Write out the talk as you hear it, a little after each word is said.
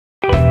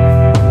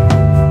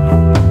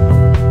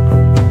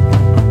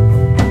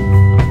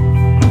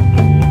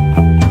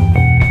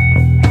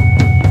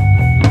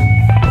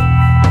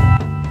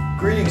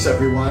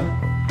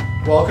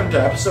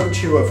welcome to episode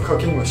 2 of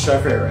Cooking with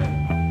Chef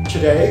Aaron.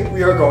 Today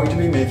we are going to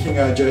be making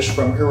a dish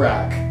from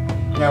Iraq.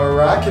 Now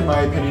Iraq, in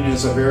my opinion,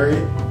 is a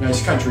very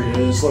nice country. It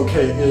is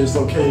located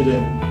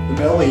in the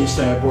Middle East,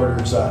 and it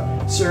borders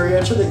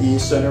Syria to the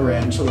east and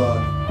Iran to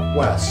the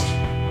west.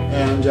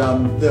 And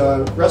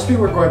the recipe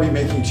we're going to be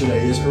making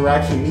today is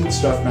Iraqi meat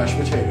stuffed mashed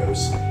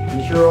potatoes.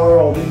 And here are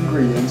all the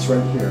ingredients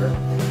right here.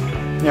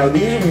 Now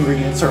these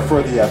ingredients are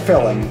for the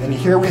filling, and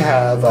here we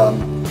have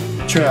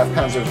 2.5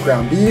 pounds of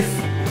ground beef,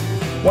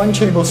 1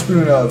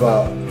 tablespoon of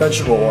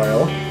vegetable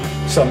oil,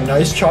 some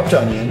nice chopped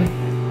onion,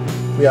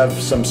 we have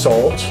some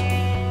salt,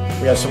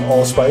 we have some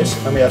allspice,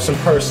 and we have some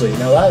parsley.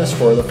 Now that is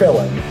for the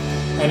filling.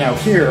 And now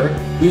here,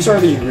 these are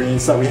the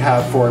ingredients that we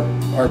have for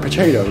our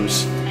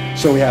potatoes.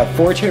 So we have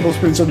 4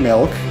 tablespoons of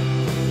milk,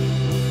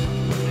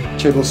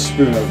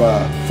 tablespoon of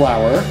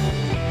flour,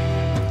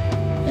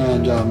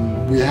 and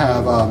we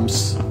have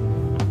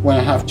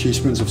 1.5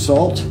 teaspoons of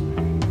salt,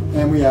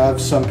 and we have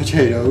some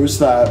potatoes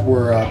that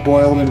were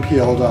boiled and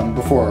peeled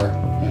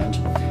beforehand.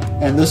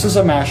 And this is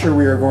a masher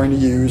we are going to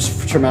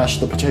use to mash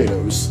the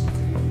potatoes.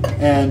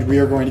 And we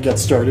are going to get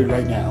started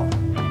right now.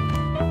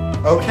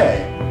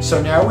 Okay,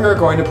 so now we are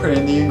going to put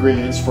in the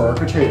ingredients for our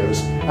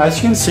potatoes. As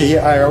you can see,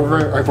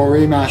 I've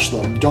already mashed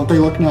them. Don't they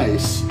look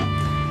nice?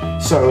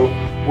 So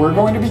we're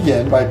going to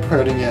begin by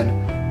putting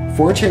in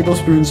 4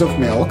 tablespoons of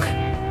milk.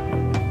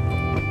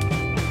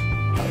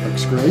 That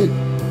looks great.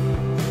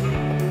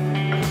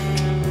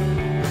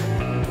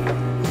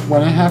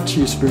 1.5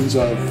 teaspoons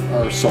of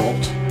our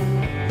salt.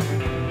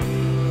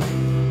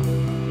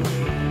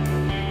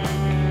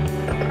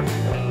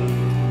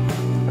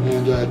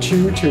 And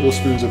 2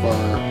 tablespoons of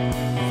our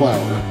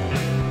flour.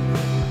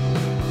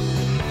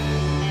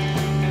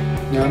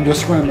 Now I'm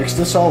just going to mix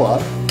this all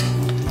up.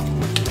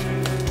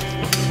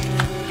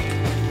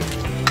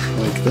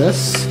 Like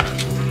this.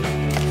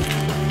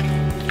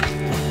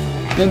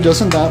 And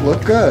doesn't that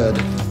look good?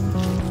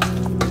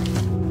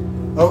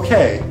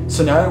 Okay,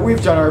 so now that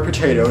we've done our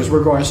potatoes,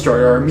 we're going to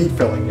start our meat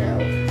filling now.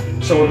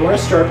 So we're going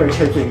to start by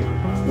taking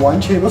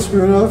 1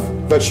 tablespoon of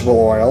vegetable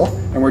oil,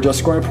 and we're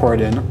just going to pour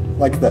it in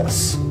like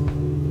this.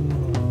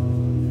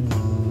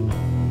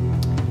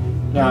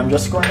 Now I'm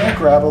just going to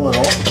grab a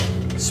little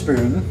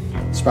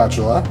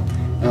spatula,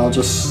 and I'll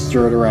just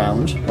stir it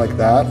around like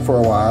that for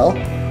a while.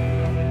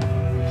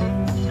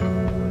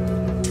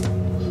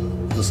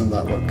 Doesn't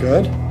that look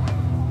good?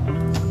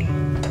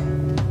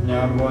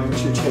 Now I'm going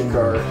to take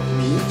our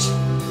meat,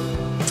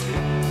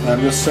 and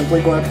I'm just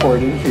simply going to pour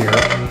it in here,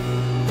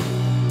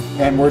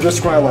 and we're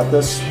just going to let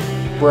this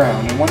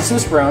brown. And once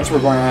this browns, we're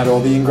going to add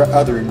all the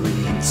other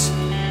ingredients.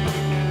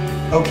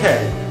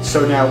 Okay,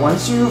 so now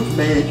once you've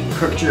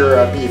cooked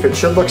your beef, it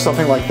should look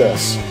something like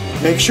this.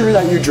 Make sure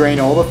that you drain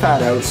all the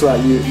fat out so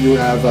that you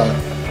have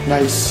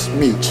nice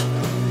meat.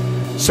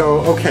 So,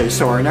 okay,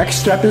 so our next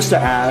step is to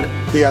add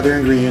the other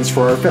ingredients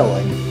for our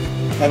filling,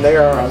 and they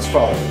are as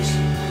follows.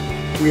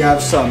 We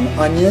have some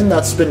onion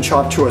that's been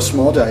chopped to a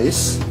small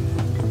dice.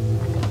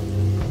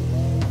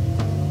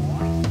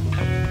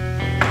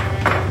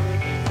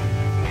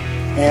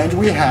 And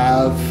we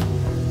have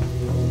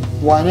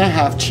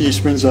 1.5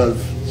 teaspoons of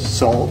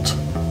salt.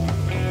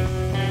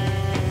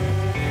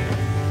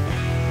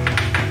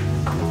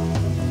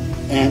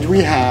 And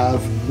we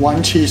have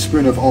 1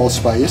 teaspoon of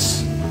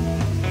allspice.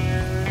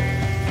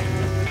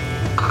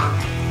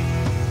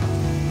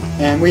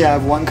 And we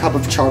have 1 cup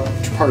of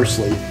chopped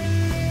parsley.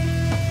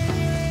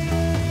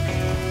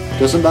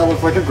 Doesn't that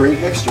look like a great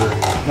mixture?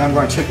 Now I'm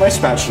going to take my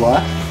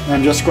spatula, and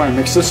I'm just going to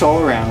mix this all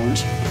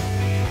around.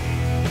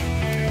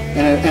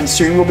 And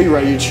soon we'll be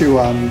ready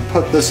to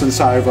put this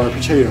inside of our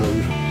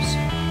potatoes.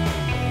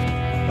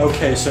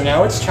 Okay, so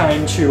now it's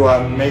time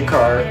to make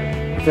our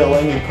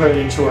filling and put it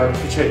into our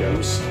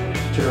potatoes.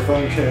 Take our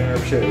filling and put it in our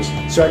potatoes.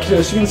 So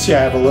as you can see,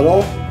 I have a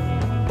little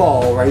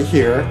ball right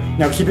here.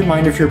 Now keep in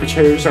mind, if your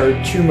potatoes are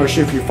too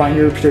mushy, if you find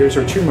your potatoes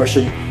are too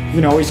mushy, you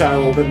can always add a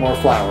little bit more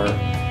flour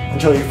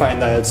until you find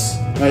that it's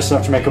nice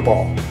enough to make a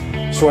ball.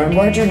 So what I'm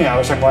going to do now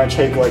is I'm going to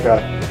take like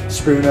a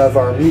spoon of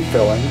our meat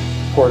filling,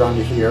 pour it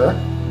onto here,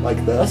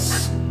 like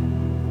this.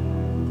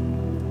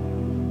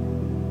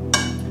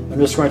 I'm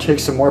just going to take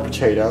some more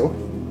potato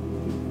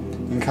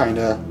and kind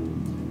of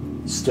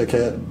stick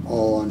it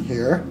all on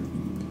here.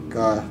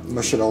 Gotta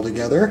mush it all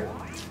together,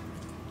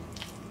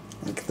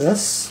 like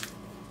this.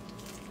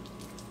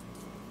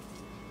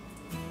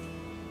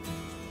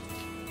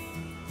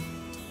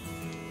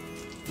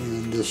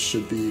 And this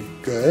should be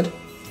good.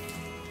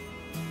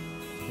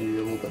 Maybe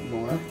a little bit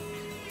more.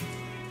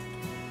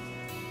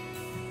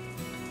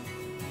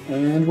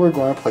 And we're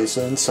going to place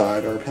it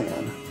inside our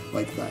pan,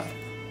 like that.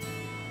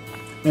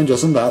 And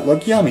doesn't that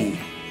look yummy?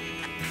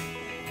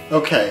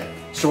 Okay,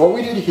 so what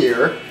we did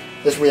here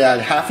is we add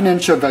 1/2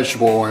 inch of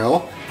vegetable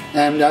oil,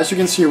 and as you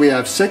can see we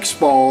have 6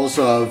 balls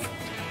of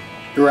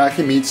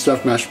Iraqi meat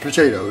stuffed mashed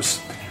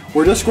potatoes.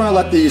 We're just going to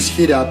let these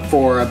heat up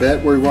for a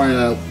bit. We're going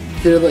to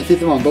heat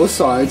them on both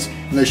sides,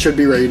 and they should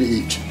be ready to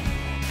eat.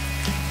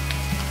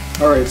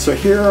 Alright, so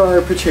here are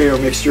our potato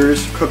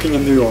mixtures cooking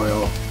in the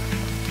oil.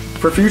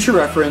 For future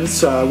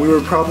reference, we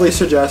would probably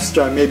suggest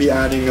maybe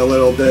adding a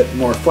little bit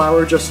more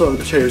flour just so the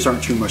potatoes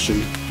aren't too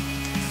mushy.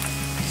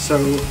 So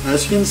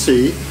as you can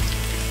see,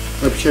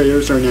 our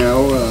potatoes are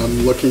now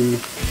looking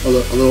a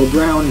little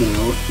brown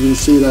now. You can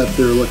see that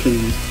they're looking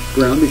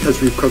brown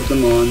because we've cooked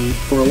them on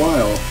for a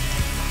while.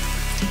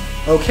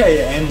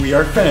 Okay, and we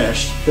are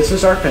finished. This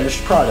is our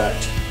finished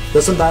product.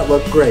 Doesn't that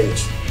look great?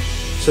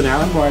 So now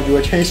I'm going to do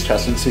a taste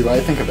test and see what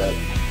I think of it.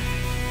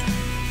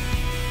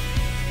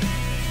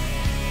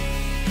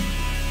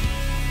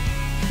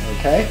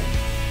 Okay,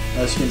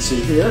 as you can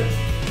see here,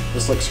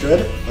 this looks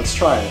good. Let's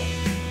try it.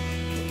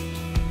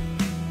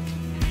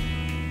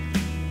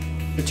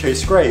 It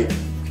tastes great.